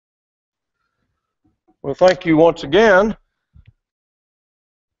Well, thank you once again.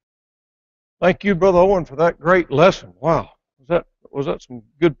 Thank you, Brother Owen, for that great lesson. Wow. Was that some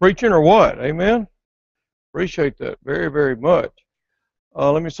good preaching or what? Amen? Appreciate that very, very much.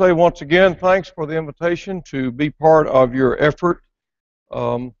 Let me say once again, thanks for the invitation to be part of your effort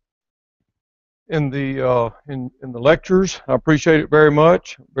in the lectures. I appreciate it very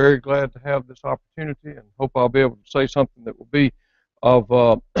much. Very glad to have this opportunity, and hope I'll be able to say something that will be of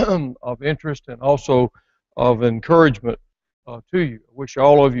of interest and also of encouragement to you. I wish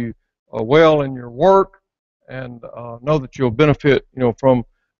all of you well in your work, and know that you'll benefit, from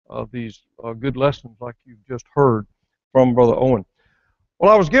these good lessons like you've just heard from Brother Owen.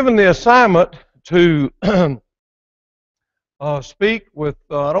 Well, I was given the assignment to speak with,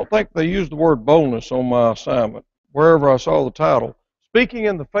 I don't think they used the word boldness on my assignment, wherever I saw the title, Speaking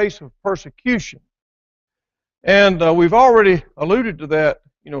in the Face of Persecution. And we've already alluded to that,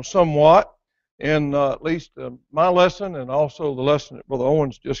 somewhat in at least my lesson and also the lesson that Brother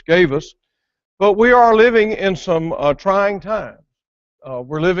Owens just gave us. But we are living in some trying times.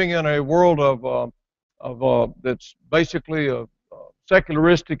 We're living in a world of that's basically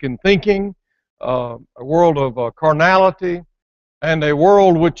secularistic in thinking, a world of carnality, and a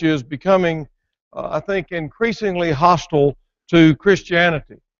world which is becoming, I think, increasingly hostile to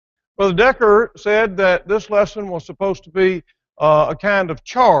Christianity. Brother Decker said that this lesson was supposed to be a kind of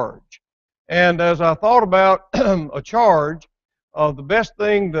charge. And as I thought about a charge, the best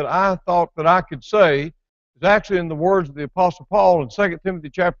thing that I thought that I could say is actually in the words of the Apostle Paul in 2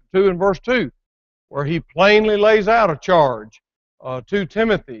 Timothy chapter 2 and verse 2, where he plainly lays out a charge to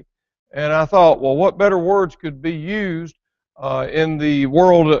Timothy. And I thought, well, what better words could be used in the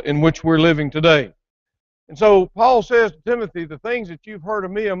world in which we're living today? And so Paul says to Timothy, the things that you've heard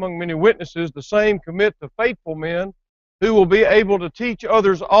of me among many witnesses, the same commit to faithful men who will be able to teach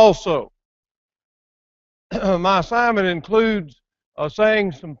others also. My assignment includes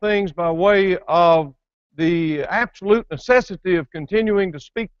saying some things by way of the absolute necessity of continuing to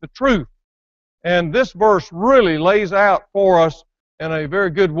speak the truth. And this verse really lays out for us in a very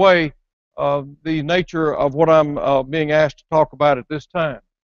good way the nature of what I'm being asked to talk about at this time.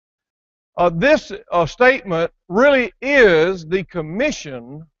 This statement really is the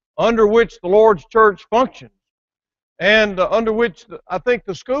commission under which the Lord's church functions, and under which I think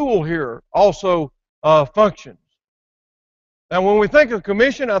the school here also functions. Now, when we think of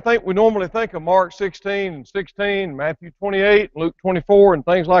commission, I think we normally think of Mark 16 and 16, Matthew 28, Luke 24, and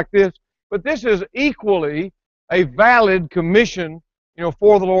things like this. But this is equally a valid commission,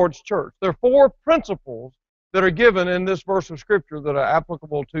 for the Lord's church. There are four principles that are given in this verse of Scripture that are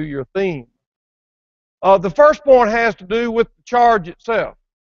applicable to your theme. The first point has to do with the charge itself.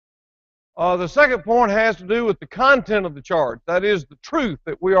 The second point has to do with the content of the charge, that is, the truth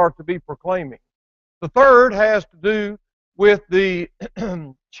that we are to be proclaiming. The third has to do with the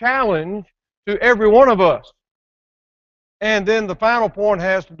challenge to every one of us. And then the final point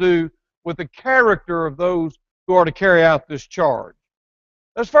has to do with the character of those who are to carry out this charge.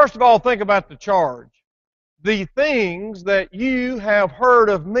 Let's first of all think about the charge. The things that you have heard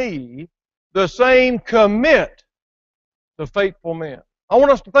of me, the same commit to faithful men. I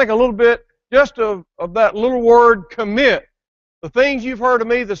want us to think a little bit just of that little word, commit. The things you've heard of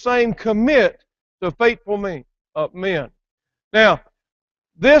me, the same commit to faithful men. Now,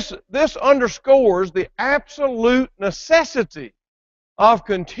 this underscores the absolute necessity of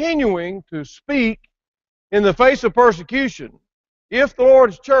continuing to speak in the face of persecution if the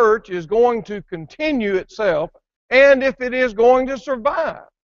Lord's church is going to continue itself and if it is going to survive.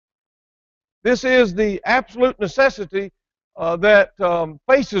 This is the absolute necessity that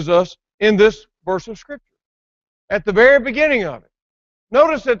faces us in this verse of Scripture. At the very beginning of it,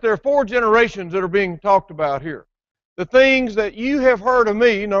 notice that there are four generations that are being talked about here. The things that you have heard of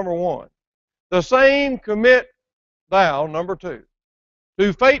me, number one. The same commit thou, number two.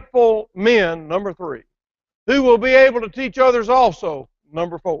 To faithful men, number three. Who will be able to teach others also,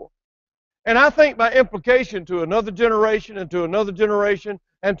 number four. And I think by implication to another generation and to another generation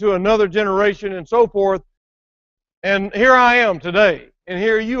and to another generation and so forth. And here I am today, and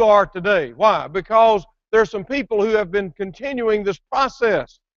here you are today. Why? Because there are some people who have been continuing this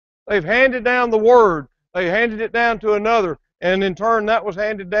process. They've handed down the Word. They handed it down to another, and in turn that was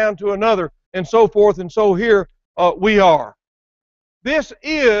handed down to another, and so forth, and so here we are. This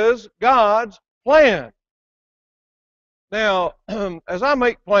is God's plan. Now, as I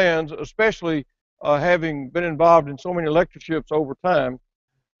make plans, especially having been involved in so many lectureships over time,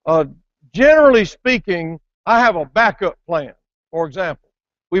 generally speaking, I have a backup plan. For example,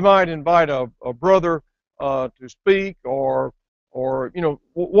 we might invite a brother to speak or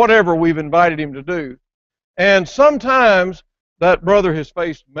whatever we've invited him to do. And sometimes that brother has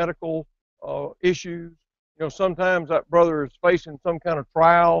faced medical issues. Sometimes that brother is facing some kind of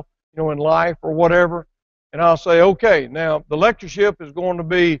trial, in life or whatever. And I'll say, okay, now the lectureship is going to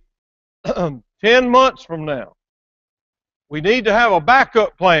be 10 months from now. We need to have a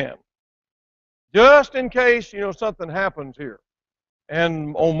backup plan just in case, something happens here.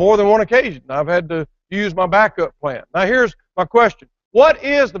 And on more than one occasion, I've had to use my backup plan. Now, here's my question. What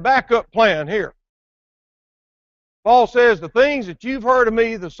is the backup plan here? Paul says, the things that you've heard of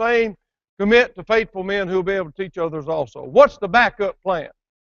me, the same commit to faithful men who will be able to teach others also. What's the backup plan?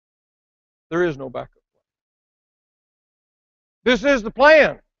 There is no backup plan. This is the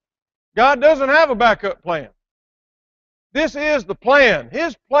plan. God doesn't have a backup plan. This is the plan.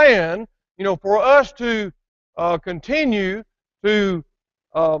 His plan, for us to continue to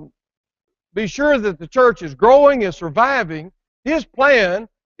be sure that the church is growing, is surviving, His plan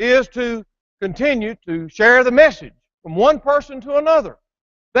is to continue to share the message from one person to another.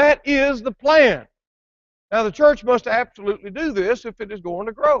 That is the plan. Now, the church must absolutely do this if it is going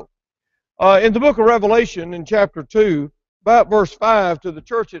to grow. In the book of Revelation, in chapter 2, about verse 5, to the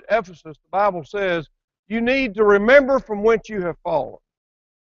church at Ephesus, the Bible says, you need to remember from whence you have fallen,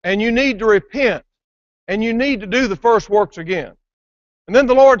 and you need to repent, and you need to do the first works again. And then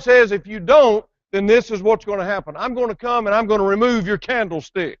the Lord says, if you don't, then this is what's going to happen. I'm going to come and I'm going to remove your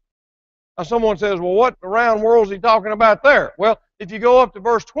candlestick. Now someone says, well, what around world is he talking about there? Well, if you go up to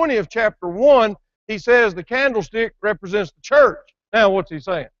verse 20 of chapter 1, he says the candlestick represents the church. Now what's he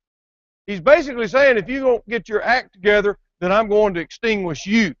saying? He's basically saying, if you don't get your act together, then I'm going to extinguish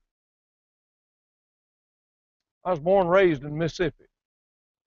you. I was born and raised in Mississippi.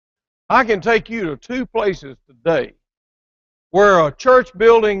 I can take you to two places today where a church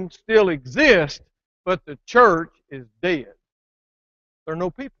building still exists, but the church is dead. There are no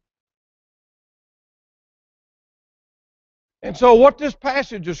people. And so what this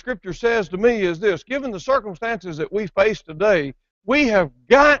passage of Scripture says to me is this: given the circumstances that we face today, we have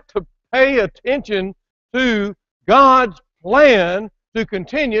got to pay attention to God's plan to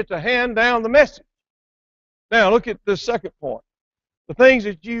continue to hand down the message. Now, look at this second point. The things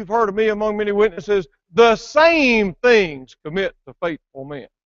that you've heard of me among many witnesses, the same things commit to faithful men.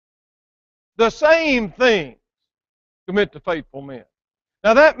 The same things commit to faithful men.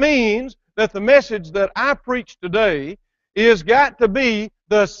 Now, that means that the message that I preach today is got to be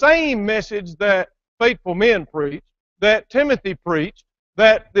the same message that faithful men preached, that Timothy preached,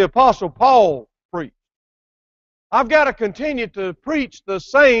 that the Apostle Paul preached. I've got to continue to preach the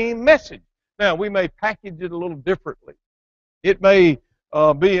same message. Now, we may package it a little differently. It may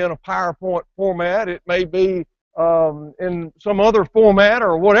be in a PowerPoint format. It may be in some other format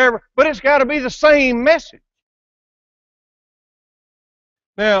or whatever, but it's got to be the same message.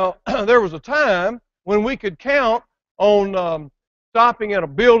 Now, there was a time when we could count on stopping at a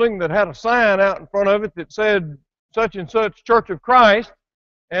building that had a sign out in front of it that said such and such Church of Christ,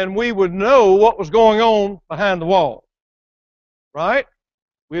 and we would know what was going on behind the wall. Right?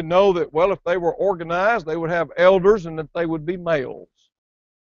 We'd know that, well, if they were organized, they would have elders and that they would be males.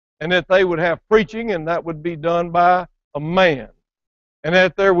 And that they would have preaching and that would be done by a man. And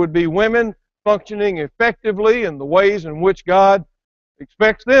that there would be women functioning effectively in the ways in which God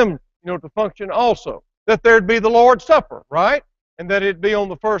expects them, to function also. That there'd be the Lord's Supper, right? And that it'd be on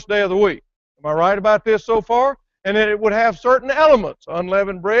the first day of the week. Am I right about this so far? And that it would have certain elements,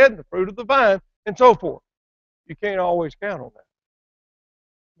 unleavened bread, the fruit of the vine, and so forth. You can't always count on that.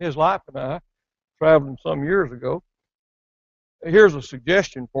 His Lipe and I, traveling some years ago, here's a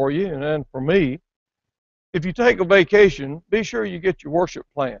suggestion for you, and then for me. If you take a vacation, be sure you get your worship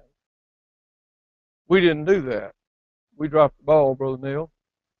plan. We didn't do that. We dropped the ball, Brother Neil.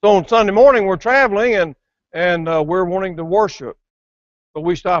 So on Sunday morning, we're traveling, and we're wanting to worship. So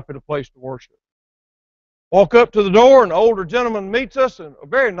we stop at a place to worship. Walk up to the door, an older gentleman meets us, and a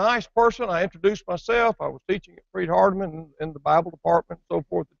very nice person. I introduced myself. I was teaching at Freed Hardeman in the Bible department and so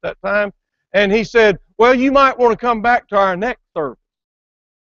forth at that time. And he said, well, you might want to come back to our next service.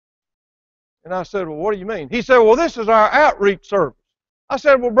 And I said, well, what do you mean? He said, well, this is our outreach service. I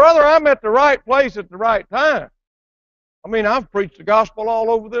said, well, brother, I'm at the right place at the right time. I mean, I've preached the gospel all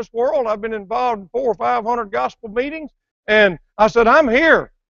over this world. I've been involved in 400 or 500 gospel meetings. And I said, I'm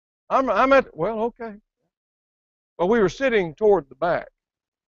here. I'm at, well, okay. But we were sitting toward the back,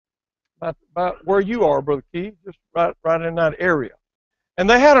 about where you are, Brother Keith, just right in that area. And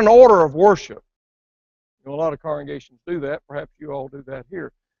they had an order of worship. A lot of congregations do that. Perhaps you all do that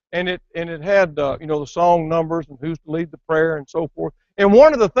here. And it had, the song numbers and who's to lead the prayer and so forth. And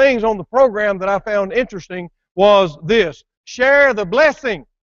one of the things on the program that I found interesting was this: share the blessing.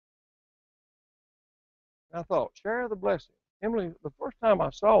 And I thought, share the blessing. Emily, the first time I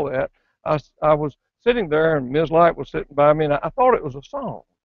saw that, I was sitting there, and Ms. Light was sitting by me, and I thought it was a song.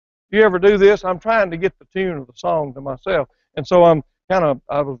 You ever do this? I'm trying to get the tune of the song to myself. And so I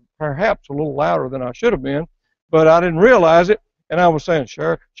was perhaps a little louder than I should have been, but I didn't realize it. And I was saying,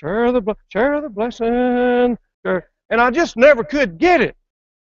 share the blessing. Share. And I just never could get it.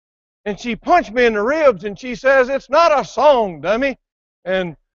 And she punched me in the ribs, and she says, it's not a song, dummy.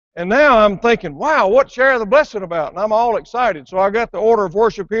 And now I'm thinking, wow, what's share the blessing about? And I'm all excited. So I got the order of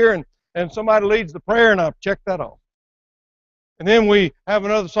worship here, and somebody leads the prayer, and I check that off. And then we have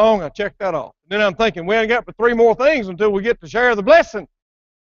another song, I check that off. And then I'm thinking, we ain't got but 3 more things until we get to share the blessing.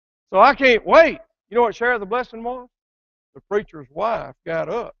 So I can't wait. You know what share the blessing was? The preacher's wife got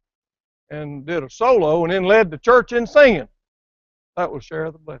up and did a solo and then led the church in singing. That was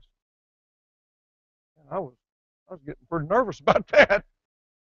share the blessing. And I was getting pretty nervous about that.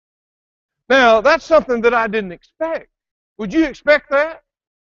 Now, that's something that I didn't expect. Would you expect that?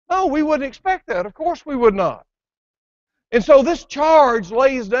 No, we wouldn't expect that. Of course we would not. And so this charge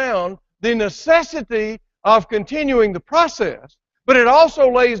lays down the necessity of continuing the process, but it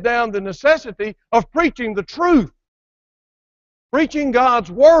also lays down the necessity of preaching the truth, preaching God's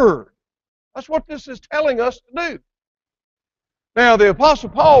Word. That's what this is telling us to do. Now, the Apostle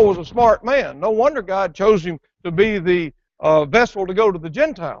Paul was a smart man. No wonder God chose him to be the vessel to go to the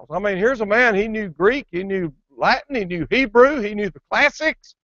Gentiles. I mean, here's a man, he knew Greek, he knew Latin, he knew Hebrew, he knew the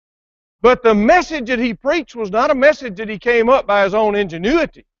classics. But the message that he preached was not a message that he came up by his own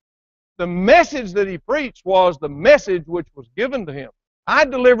ingenuity. The message that he preached was the message which was given to him. I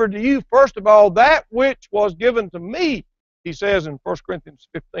delivered to you, first of all, that which was given to me, he says in 1 Corinthians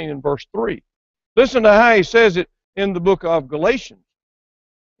 15 and verse 3. Listen to how he says it in the book of Galatians.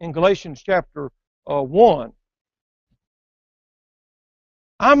 In Galatians chapter 1.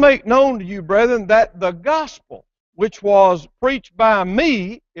 I make known to you, brethren, that the gospel which was preached by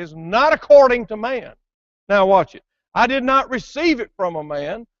me is not according to man. Now watch it. I did not receive it from a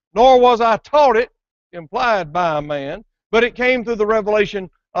man, nor was I taught it, implied by a man, but it came through the revelation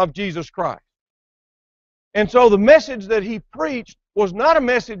of Jesus Christ. And so the message that he preached was not a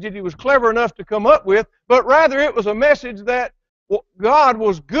message that he was clever enough to come up with, but rather it was a message that God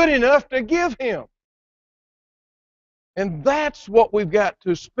was good enough to give him. And that's what we've got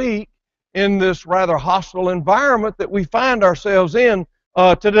to speak in this rather hostile environment that we find ourselves in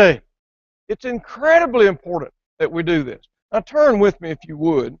today. It's incredibly important that we do this. Now turn with me, if you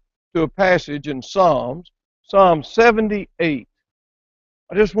would, to a passage in Psalms, Psalm 78.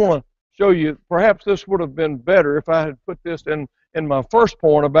 I just want to show you, perhaps this would have been better if I had put this in my first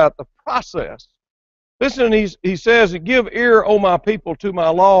point about the process. Listen, he says, give ear, O my people, to my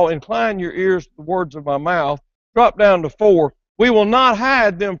law, incline your ears to the words of my mouth. Drop down to 4. We will not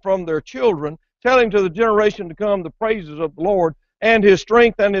hide them from their children, telling to the generation to come the praises of the Lord and his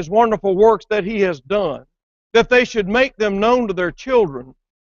strength and his wonderful works that he has done, that they should make them known to their children.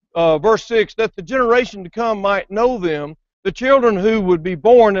 Verse 6, that the generation to come might know them, the children who would be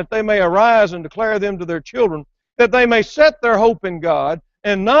born, that they may arise and declare them to their children, that they may set their hope in God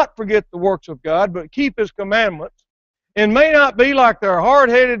and not forget the works of God, but keep his commandments, and may not be like their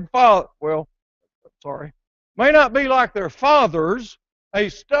hard-headed may not be like their fathers, a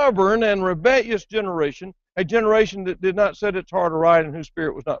stubborn and rebellious generation, a generation that did not set its heart aright and whose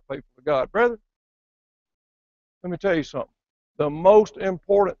spirit was not faithful to God. Brethren, let me tell you something. The most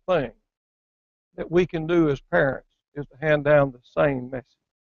important thing that we can do as parents is to hand down the same message.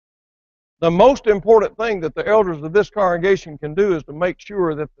 The most important thing that the elders of this congregation can do is to make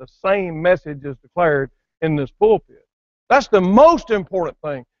sure that the same message is declared in this pulpit. That's the most important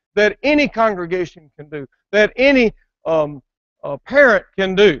thing that any congregation can do, that any parent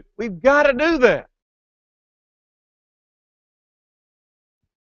can do. We've got to do that.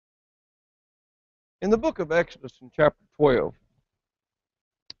 In the book of Exodus in chapter 12,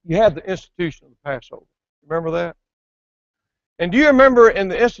 you have the institution of the Passover. Remember that? And do you remember in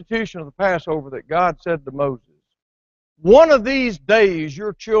the institution of the Passover that God said to Moses, one of these days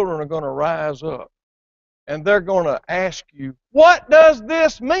your children are going to rise up and they're going to ask you, what does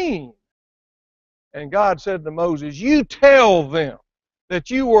this mean? And God said to Moses, you tell them that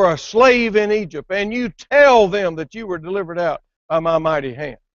you were a slave in Egypt, and you tell them that you were delivered out by my mighty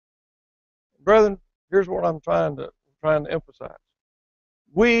hand. Brethren, here's what I'm trying to emphasize.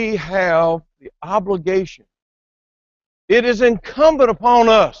 We have the obligation. It is incumbent upon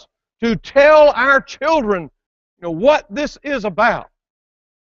us to tell our children, what this is about.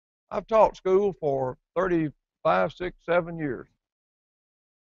 I've taught school for 35, 6, 7 years.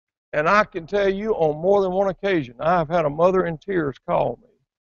 And I can tell you on more than one occasion, I've had a mother in tears call me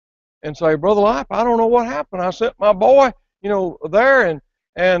and say, Brother Lipe, I don't know what happened. I sent my boy, there,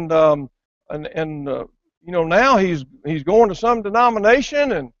 now he's going to some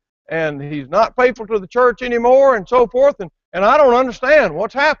denomination, and he's not faithful to the church anymore, and so forth, and I don't understand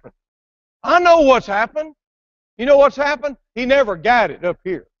what's happened. I know what's happened. You know what's happened? He never got it up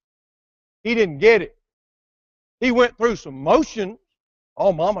here. He didn't get it. He went through some motions.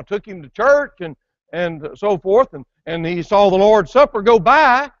 Oh, Mama took him to church and so forth, and he saw the Lord's Supper go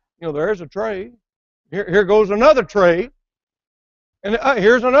by. There's a tray. Here goes another tray. And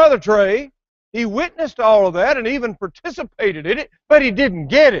here's another tray. He witnessed all of that and even participated in it, but he didn't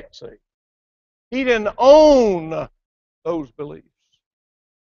get it, see. He didn't own those beliefs.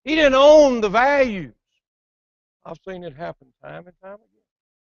 He didn't own the values. I've seen it happen time and time again,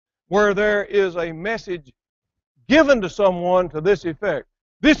 where there is a message given to someone to this effect.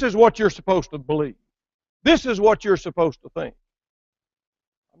 This is what you're supposed to believe. This is what you're supposed to think.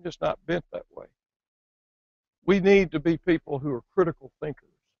 I'm just not bent that way. We need to be people who are critical thinkers.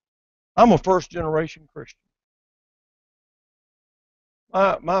 I'm a first-generation Christian.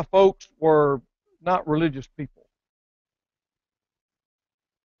 My folks were not religious people.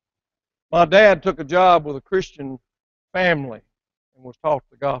 My dad took a job with a Christian family and was taught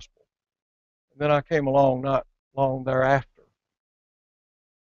the gospel. And then I came along not long thereafter.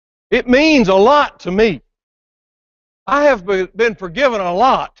 It means a lot to me. I have been forgiven a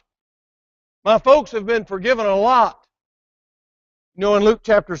lot. My folks have been forgiven a lot. In Luke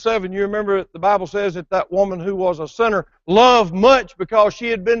chapter 7, you remember the Bible says that woman who was a sinner loved much because she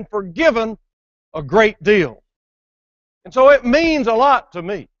had been forgiven a great deal. And so it means a lot to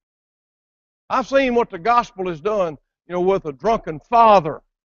me. I've seen what the gospel has done, with a drunken father.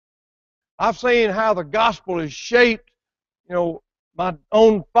 I've seen how the gospel has shaped, my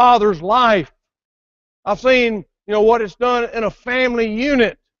own father's life. I've seen, what it's done in a family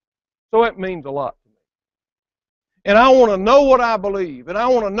unit. So it means a lot to me. And I want to know what I believe. And I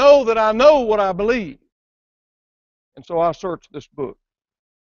want to know that I know what I believe. And so I search this book.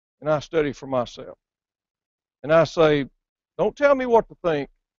 And I study for myself. And I say, don't tell me what to think.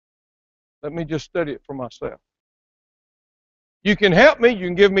 Let me just study it for myself. You can help me. You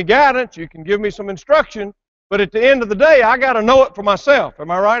can give me guidance. You can give me some instruction. But at the end of the day, I got to know it for myself.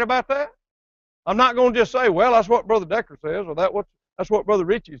 Am I right about that? I'm not going to just say, well, that's what Brother Decker says, or that's what Brother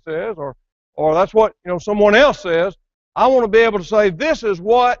Ritchie says, or that's what someone else says. I want to be able to say, this is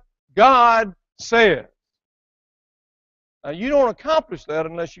what God says. Now, you don't accomplish that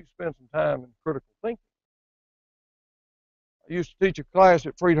unless you spend some time in critical thinking. I used to teach a class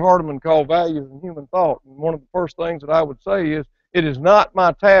at Freed Hardeman called Values in Human Thought, and one of the first things that I would say is, it is not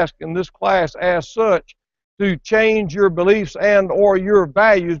my task in this class as such to change your beliefs and or your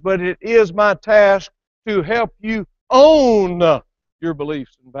values, but it is my task to help you own your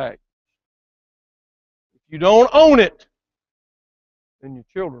beliefs and values. If you don't own it, then your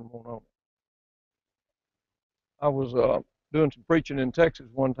children won't own it. I was doing some preaching in Texas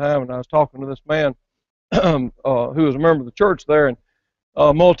one time, and I was talking to this man who was a member of the church there, and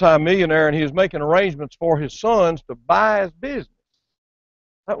a multi-millionaire, and he was making arrangements for his sons to buy his business.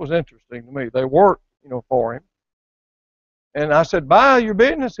 That was interesting to me. They worked, for him. And I said, buy your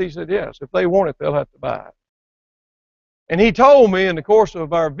business? He said, yes. If they want it, they'll have to buy it. And he told me in the course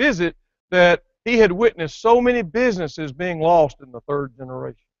of our visit that he had witnessed so many businesses being lost in the third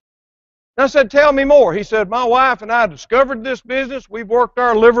generation. And I said, tell me more. He said, my wife and I discovered this business. We've worked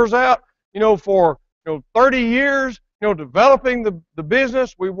our livers out, for 30 years, developing the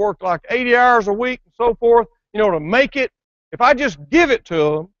business. We worked like 80 hours a week and so forth, to make it. If I just give it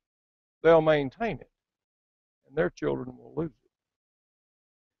to them, they'll maintain it. And their children will lose it.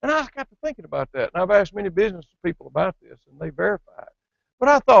 And I got to thinking about that. And I've asked many business people about this, and they verify it. But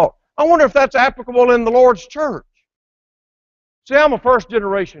I thought, I wonder if that's applicable in the Lord's church. See, I'm a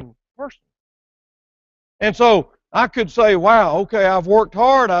first-generation person. And so I could say, wow, okay, I've worked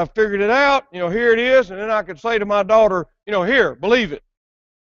hard. I've figured it out. Here it is. And then I could say to my daughter, here, believe it.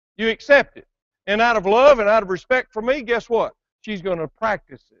 You accept it. And out of love and out of respect for me, guess what? She's going to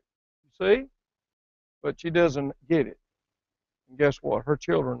practice it. You see? But she doesn't get it. And guess what? Her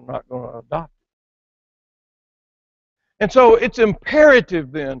children are not going to adopt it. And so it's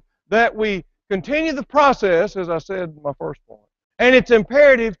imperative then that we continue the process, as I said in my first point. And it's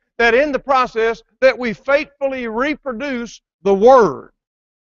imperative that in the process that we faithfully reproduce the Word,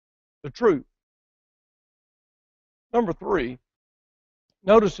 the truth. Number 3,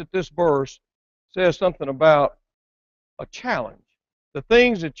 notice that this verse says something about a challenge. The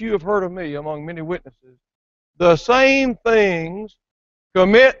things that you have heard of me among many witnesses, the same things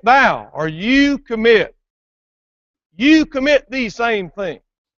commit thou, or you commit. You commit these same things.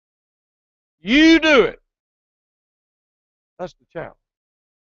 You do it. That's the challenge.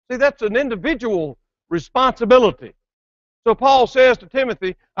 See, that's an individual responsibility. So Paul says to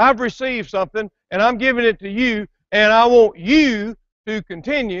Timothy, I've received something, and I'm giving it to you, and I want you to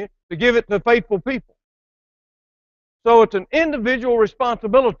continue to give it to faithful people. So it's an individual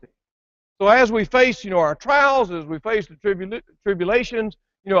responsibility. So as we face, our trials, as we face the tribulations,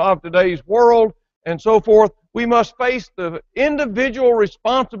 of today's world and so forth, we must face the individual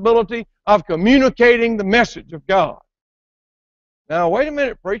responsibility of communicating the message of God. Now, wait a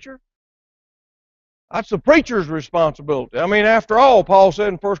minute, preacher. That's the preacher's responsibility. I mean, after all, Paul said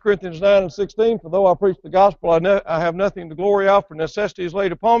in 1 Corinthians 9 and 16, for though I preach the gospel, I have nothing to glory of, for necessity is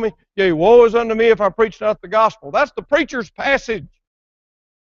laid upon me. Yea, woe is unto me if I preach not the gospel. That's the preacher's passage.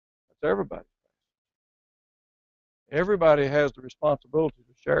 That's everybody. Everybody has the responsibility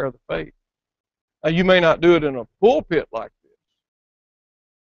to share the faith. Now, you may not do it in a pulpit like this,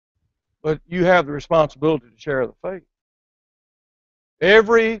 but you have the responsibility to share the faith.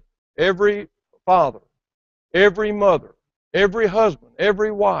 Every father, every mother, every husband,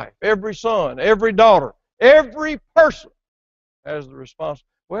 every wife, every son, every daughter, every person has the responsibility.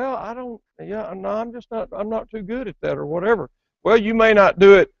 Well, I'm not too good at that or whatever. Well, you may not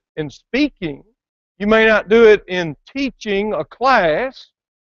do it in speaking. You may not do it in teaching a class.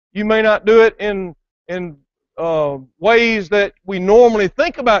 You may not do it in ways that we normally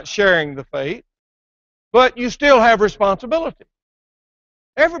think about sharing the faith, but you still have responsibility.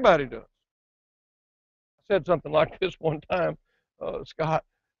 Everybody does. I said something like this one time, Scott,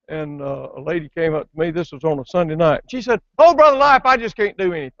 and a lady came up to me. This was on a Sunday night. She said, "Oh, Brother Lipe, I just can't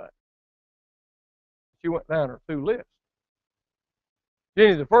do anything." She went down her 2 lists.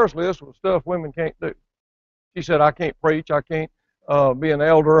 Jenny, the first list was stuff women can't do. She said, I can't preach, I can't be an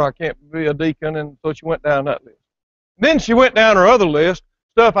elder, I can't be a deacon, and so she went down that list. Then she went down her other list,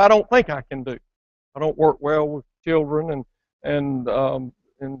 stuff I don't think I can do. I don't work well with children, and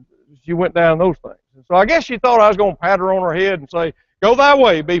she went down those things. And so I guess she thought I was going to pat her on her head and say, go thy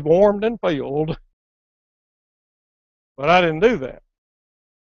way, be warmed and filled. But I didn't do that.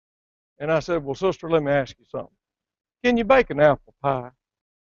 And I said, well, sister, let me ask you something. Can you bake an apple pie?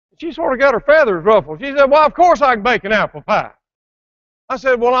 She sort of got her feathers ruffled. She said, well, of course I can bake an apple pie. I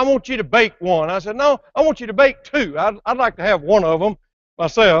said, well, I want you to bake one. I said, no, I want you to bake 2. I'd like to have one of them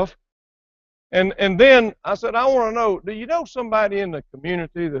myself. And then I said, I want to know, do you know somebody in the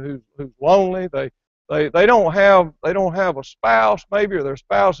community who's lonely? They don't have a spouse maybe, or their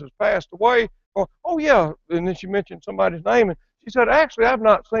spouse has passed away. Or, oh yeah, and then she mentioned somebody's name, and she said, actually, I've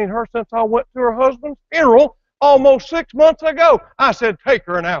not seen her since I went to her husband's funeral almost 6 months ago. I said, take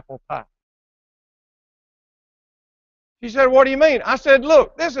her an apple pie. She said, what do you mean? I said,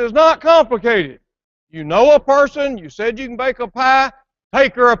 look, this is not complicated. You know a person, you said you can bake a pie,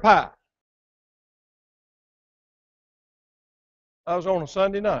 take her a pie. I was on a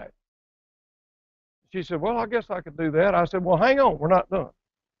Sunday night. She said, well, I guess I could do that. I said, well, hang on, we're not done.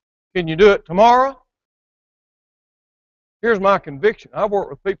 Can you do it tomorrow? Here's my conviction. I've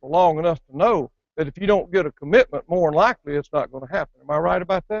worked with people long enough to know that if you don't get a commitment, more than likely it's not going to happen. Am I right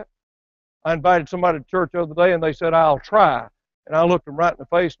about that? I invited somebody to church the other day, and they said, I'll try. And I looked them right in the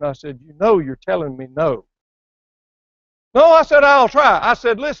face, and I said, you know you're telling me no. No, I said, I'll try. I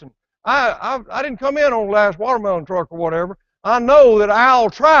said, listen, I didn't come in on the last watermelon truck or whatever. I know that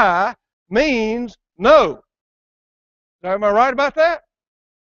I'll try means no. Am I right about that?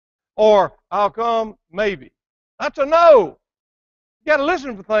 Or I'll come maybe. That's a no. You got to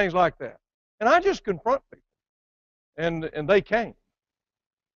listen for things like that. And I just confront people. And they came.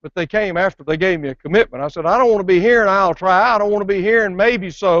 But they came after they gave me a commitment. I said, I don't want to be hearing I'll try. I don't want to be hearing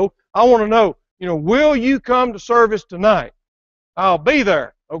maybe so. I want to know, will you come to service tonight? I'll be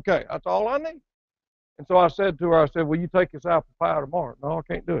there. Okay, that's all I need. And so I said to her, will you take this apple pie tomorrow? No, I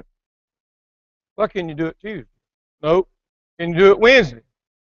can't do it. Well, can you do it Tuesday? Nope. Can you do it Wednesday?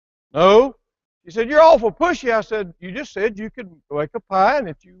 No. She said, you're awful pushy. I said, you just said you could bake a pie, and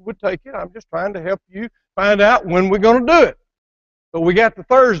if you would take it, I'm just trying to help you find out when we're going to do it. So we got to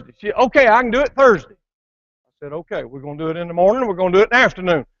Thursday. She said, okay, I can do it Thursday. I said, okay, we're going to do it in the morning, we're going to do it in the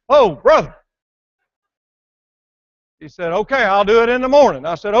afternoon. Oh, brother. He said, okay, I'll do it in the morning.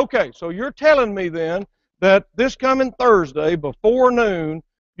 I said, okay, so you're telling me then that this coming Thursday before noon,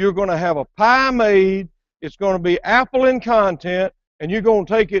 you're going to have a pie made, it's going to be apple in content, and you're going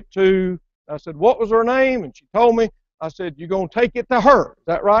to take it to, I said, what was her name? And she told me. I said, you're going to take it to her. Is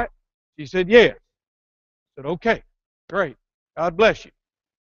that right? She said, yes. I said, okay, great. God bless you.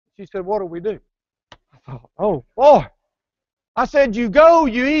 She said, what do we do? I thought, oh, boy. I said, you go,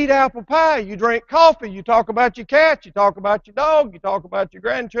 you eat apple pie, you drink coffee, you talk about your cat, you talk about your dog, you talk about your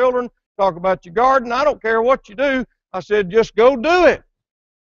grandchildren, talk about your garden. I don't care what you do. I said, just go do it.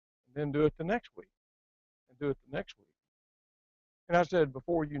 And then do it the next week. And do it the next week. And I said,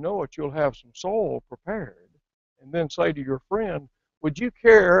 before you know it, you'll have some soil prepared. And then say to your friend, would you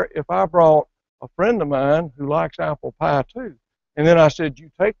care if I brought a friend of mine who likes apple pie too? And then I said,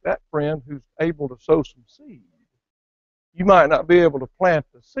 you take that friend who's able to sow some seed. You might not be able to plant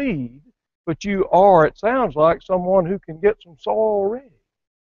the seed, but you are, it sounds like, someone who can get some soil ready.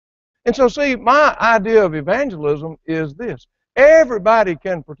 And so, see, my idea of evangelism is this. Everybody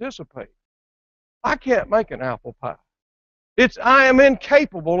can participate. I can't make an apple pie. I am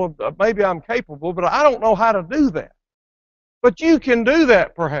incapable of, maybe I'm capable, but I don't know how to do that. But you can do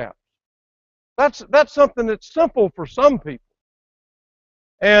that, perhaps. That's something that's simple for some people.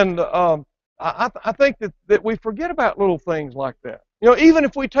 And I think that we forget about little things like that. You know, even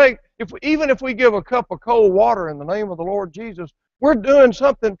if we give a cup of cold water in the name of the Lord Jesus, we're doing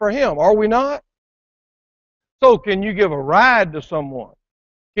something for Him, are we not? So can you give a ride to someone?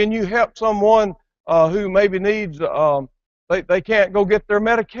 Can you help someone who maybe needs, they can't go get their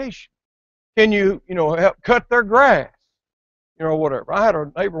medication? Can you help cut their grass? Whatever. I had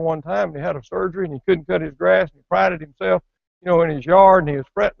a neighbor one time, and he had a surgery, and he couldn't cut his grass, and he prided himself, in his yard, and he was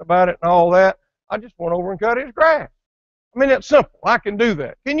fretting about it and all that. I just went over and cut his grass. I mean, it's simple. I can do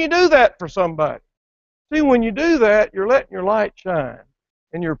that. Can you do that for somebody? See, when you do that, you're letting your light shine,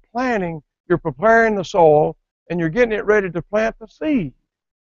 and you're preparing the soil, and you're getting it ready to plant the seed.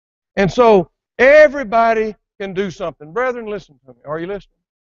 And so, everybody can do something. Brethren, listen to me. Are you listening?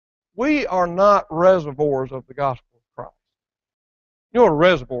 We are not reservoirs of the gospel of Christ. You know what a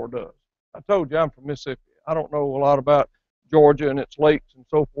reservoir does? I told you I'm from Mississippi. I don't know a lot about Georgia and its lakes and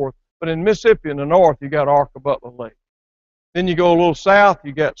so forth, but in Mississippi in the north, you got Arca-Butler Lake. Then you go a little south,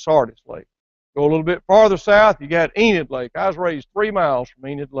 you got Sardis Lake. Go a little bit farther south, you got Enid Lake. I was raised 3 miles from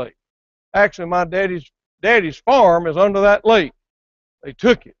Enid Lake. Actually, my daddy's farm is under that lake. They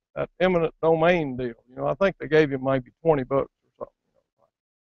took it, that eminent domain deal. I think they gave him maybe $20 or something.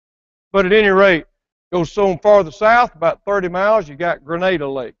 But at any rate, go so farther south, about 30 miles, you got Grenada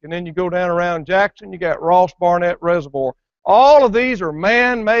Lake. And then you go down around Jackson, you got Ross Barnett Reservoir. All of these are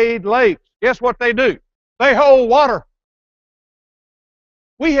man-made lakes. Guess what they do? They hold water.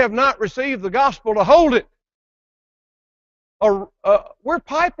 We have not received the gospel to hold it. We're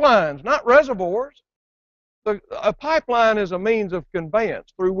pipelines, not reservoirs. A pipeline is a means of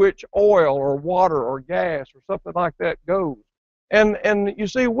conveyance through which oil or water or gas or something like that goes. And you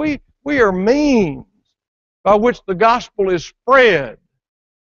see, we are means by which the gospel is spread.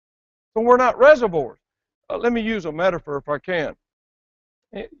 So we're not reservoirs. Let me use a metaphor if I can.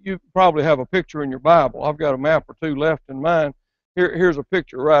 You probably have a picture in your Bible. I've got a map or two left in mine. Here's a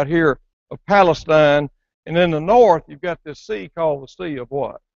picture right here of Palestine. And in the north, you've got this sea called the Sea of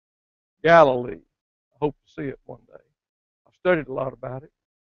what? Galilee. I hope to see it one day. I've studied a lot about it.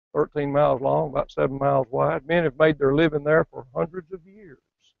 13 miles long, about 7 miles wide. Men have made their living there for hundreds of years.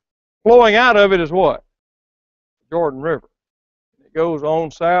 Flowing out of it is what? The Jordan River. And it goes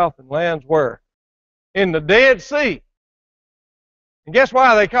on south and lands where? In the Dead Sea. And guess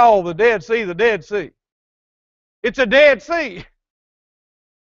why they call the Dead Sea the Dead Sea? It's a Dead Sea.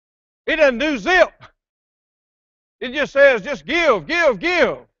 It doesn't do zip. It just says, just give, give,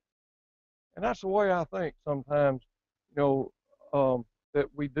 give. And that's the way I think sometimes, that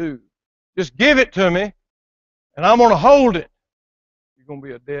we do. Just give it to me, and I'm going to hold it. You're going to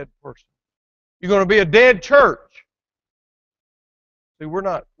be a dead person. You're going to be a dead church. See,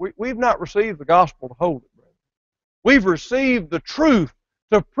 we've not received the gospel to hold it, brother. We've received the truth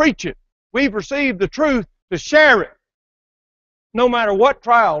to preach it. We've received the truth to share it. No matter what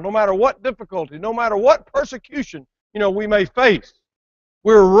trial, no matter what difficulty, no matter what persecution, we may face.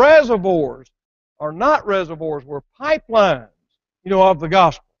 We're reservoirs, or not reservoirs, we're pipelines, of the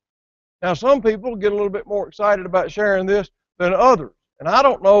gospel. Now, some people get a little bit more excited about sharing this than others. And I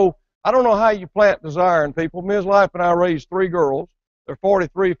don't know how you plant desire in people. Ms. Lipe and I raised 3 girls. They're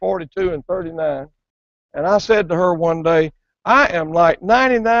 43, 42, and 39. And I said to her one day, I am like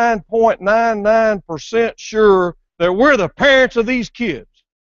 99.99% sure that we're the parents of these kids.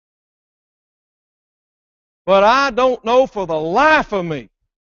 But I don't know for the life of me,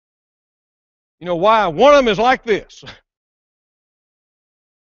 why one of them is like this.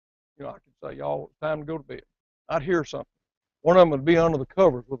 I could say, y'all, it's time to go to bed. I'd hear something. One of them would be under the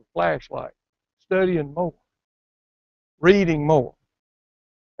covers with a flashlight, studying more, reading more.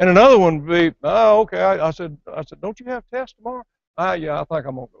 And another one would be, oh, okay. I said, don't you have tests tomorrow? Yeah, I think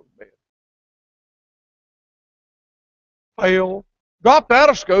I'm going to go to bed. Failed, dropped out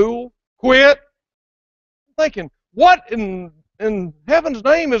of school, quit. I'm thinking, what in in heaven's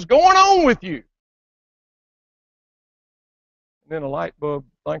name is going on with you? And then a light bulb,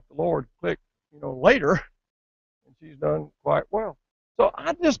 thank the Lord, clicked, later, and she's done quite well. So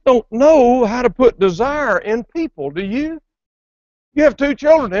I just don't know how to put desire in people. Do you? You have 2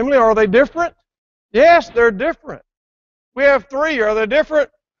 children, Emily. Are they different? Yes, they're different. We have 3. Are they different?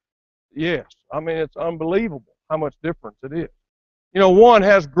 Yes. I mean, it's unbelievable how much difference it is. One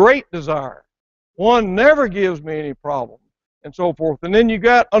has great desire. One never gives me any problem, and so forth. And then you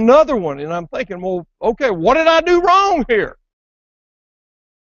got another one, and I'm thinking, well, okay, what did I do wrong here?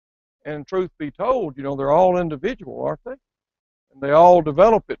 And truth be told, they're all individual, aren't they? And they all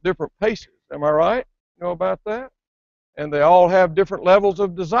develop at different paces. Am I right? You know about that? And they all have different levels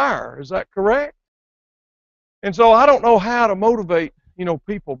of desire. Is that correct? And so I don't know how to motivate,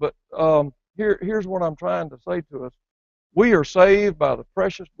 people, but here's what I'm trying to say to us. We are saved by the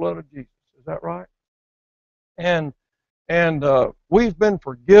precious blood of Jesus. Is that right? And we've been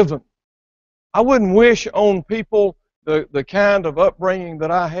forgiven. I wouldn't wish on people the kind of upbringing that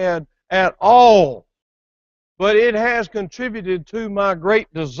I had at all. But it has contributed to my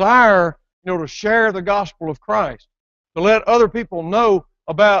great desire, to share the gospel of Christ, to let other people know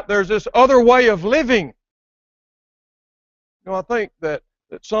about there's this other way of living. I think that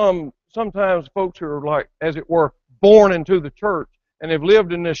sometimes folks who are like, as it were, born into the church and have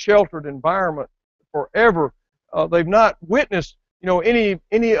lived in this sheltered environment forever, they've not witnessed,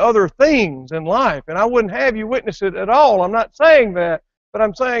 any other things in life. And I wouldn't have you witness it at all. I'm not saying that, but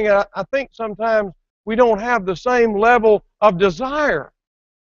I'm saying I think sometimes we don't have the same level of desire,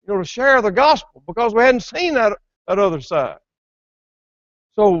 to share the gospel because we hadn't seen that other side.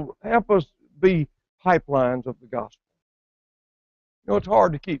 So help us be pipelines of the gospel. It's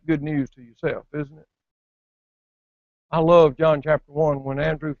hard to keep good news to yourself, isn't it? I love John chapter 1 when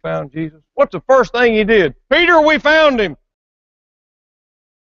Andrew found Jesus. What's the first thing he did? Peter, we found him.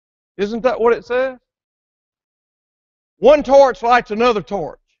 Isn't that what it says? One torch lights another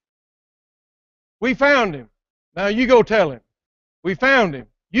torch. We found him. Now you go tell him. We found him.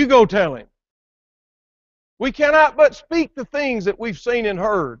 You go tell him. We cannot but speak the things that we've seen and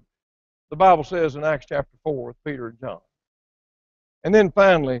heard, the Bible says in Acts chapter 4 with Peter and John. And then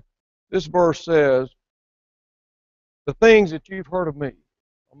finally, this verse says, the things that you've heard of me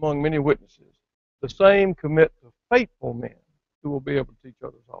among many witnesses, the same commit to faithful men who will be able to teach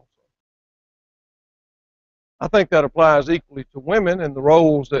others also. I think that applies equally to women and the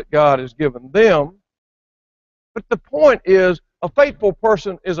roles that God has given them. But the point is, a faithful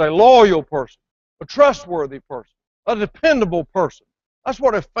person is a loyal person, a trustworthy person, a dependable person. That's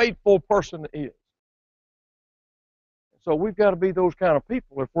what a faithful person is. So we've got to be those kind of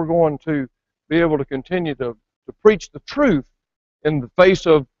people if we're going to be able to continue to preach the truth in the face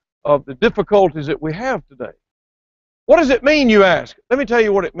of the difficulties that we have today. What does it mean, you ask? Let me tell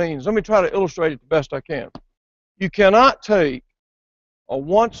you what it means. Let me try to illustrate it the best I can. You cannot take a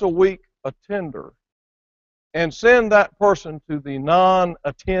once-a-week attender and send that person to the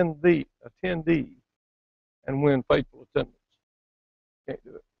non-attendee and win faithful attendance. Can't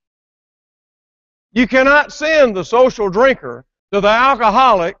do it. You cannot send the social drinker to the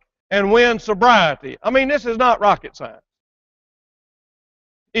alcoholic and win sobriety. I mean, this is not rocket science.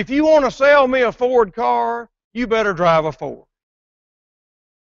 If you want to sell me a Ford car, you better drive a Ford.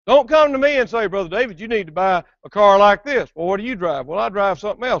 Don't come to me and say, Brother David, you need to buy a car like this. Well, what do you drive? Well, I drive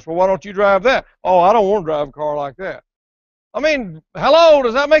something else. Well, why don't you drive that? Oh, I don't want to drive a car like that. I mean, hello,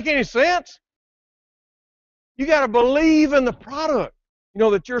 does that make any sense? You got to believe in the product,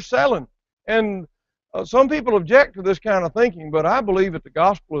 that you're selling. And some people object to this kind of thinking, but I believe that the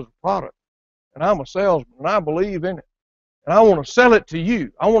gospel is a product. And I'm a salesman, and I believe in it. And I want to sell it to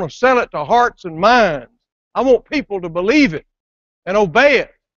you. I want to sell it to hearts and minds. I want people to believe it and obey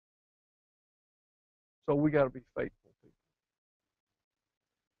it. So we got to be faithful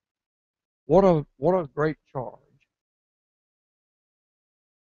people. What a great charge.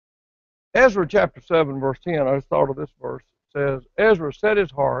 Ezra chapter 7, verse 10, I just thought of this verse. It says, Ezra set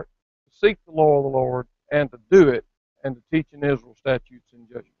his heart to seek the law of the Lord and to do it and to teach in Israel statutes and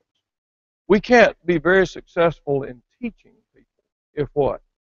judgments. We can't be very successful in teaching people if what?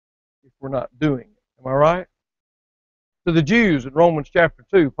 If we're not doing it. Am I right? To the Jews in Romans chapter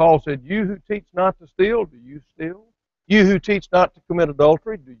 2, Paul said, you who teach not to steal, do you steal? You who teach not to commit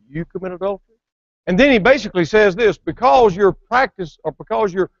adultery, do you commit adultery? And then he basically says this, because you're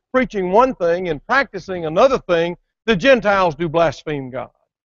preaching one thing and practicing another thing, the Gentiles do blaspheme God.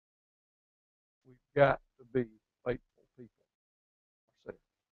 We've got